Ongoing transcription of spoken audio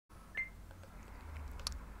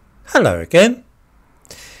Hello again.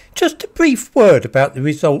 Just a brief word about the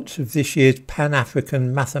results of this year's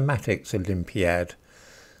Pan-African Mathematics Olympiad.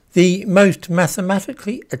 The most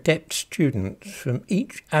mathematically adept students from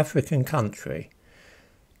each African country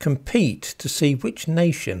compete to see which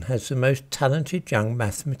nation has the most talented young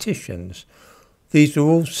mathematicians. These are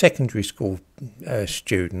all secondary school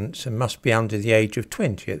students and must be under the age of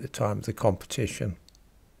 20 at the time of the competition.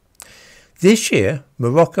 This year,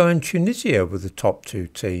 Morocco and Tunisia were the top two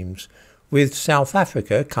teams, with South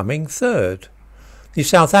Africa coming third. The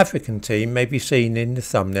South African team may be seen in the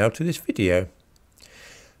thumbnail to this video.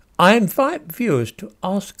 I invite viewers to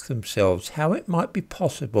ask themselves how it might be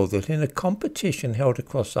possible that in a competition held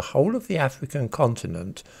across the whole of the African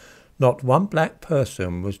continent, not one black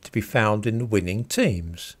person was to be found in the winning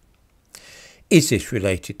teams. Is this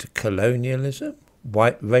related to colonialism,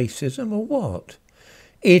 white racism, or what?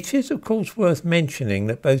 It is of course worth mentioning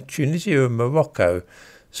that both Tunisia and Morocco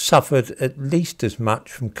suffered at least as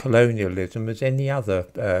much from colonialism as any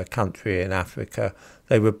other country in Africa.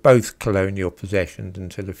 They were both colonial possessions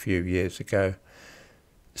until a few years ago.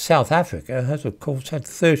 South Africa has of course had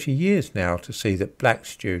 30 years now to see that black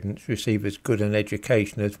students receive as good an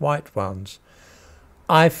education as white ones.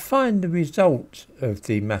 I find the result of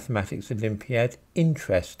the Mathematics Olympiad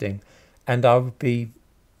interesting, and I would be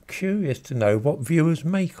curious to know what viewers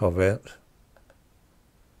make of it.